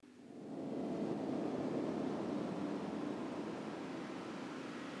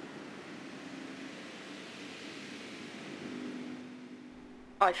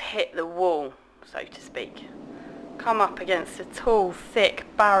I've hit the wall, so to speak. Come up against a tall, thick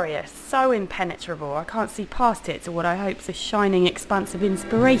barrier, so impenetrable I can't see past it to what I hope's a shining expanse of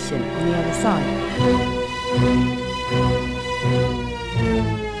inspiration on the other side.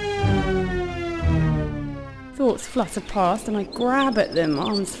 Thoughts flutter past and I grab at them,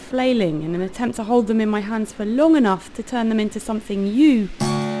 arms flailing, in an attempt to hold them in my hands for long enough to turn them into something you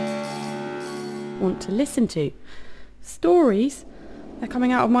want to listen to. Stories? They're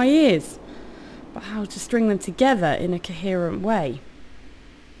coming out of my ears. But how to string them together in a coherent way?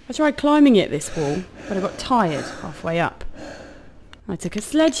 I tried climbing it, this wall, but I got tired halfway up. I took a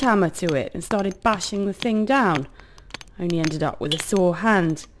sledgehammer to it and started bashing the thing down. Only ended up with a sore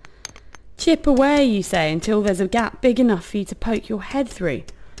hand. Chip away, you say, until there's a gap big enough for you to poke your head through.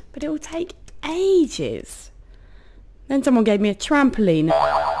 But it will take ages. Then someone gave me a trampoline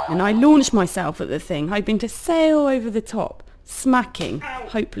and I launched myself at the thing, hoping to sail over the top, smacking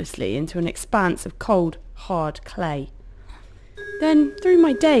hopelessly into an expanse of cold, hard clay. Then, through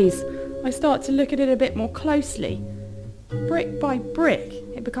my days, I start to look at it a bit more closely. Brick by brick,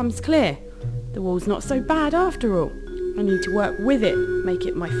 it becomes clear. The wall's not so bad after all. I need to work with it, make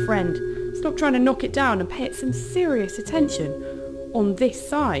it my friend. Stop trying to knock it down and pay it some serious attention on this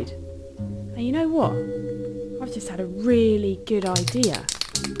side. And you know what? I've just had a really good idea.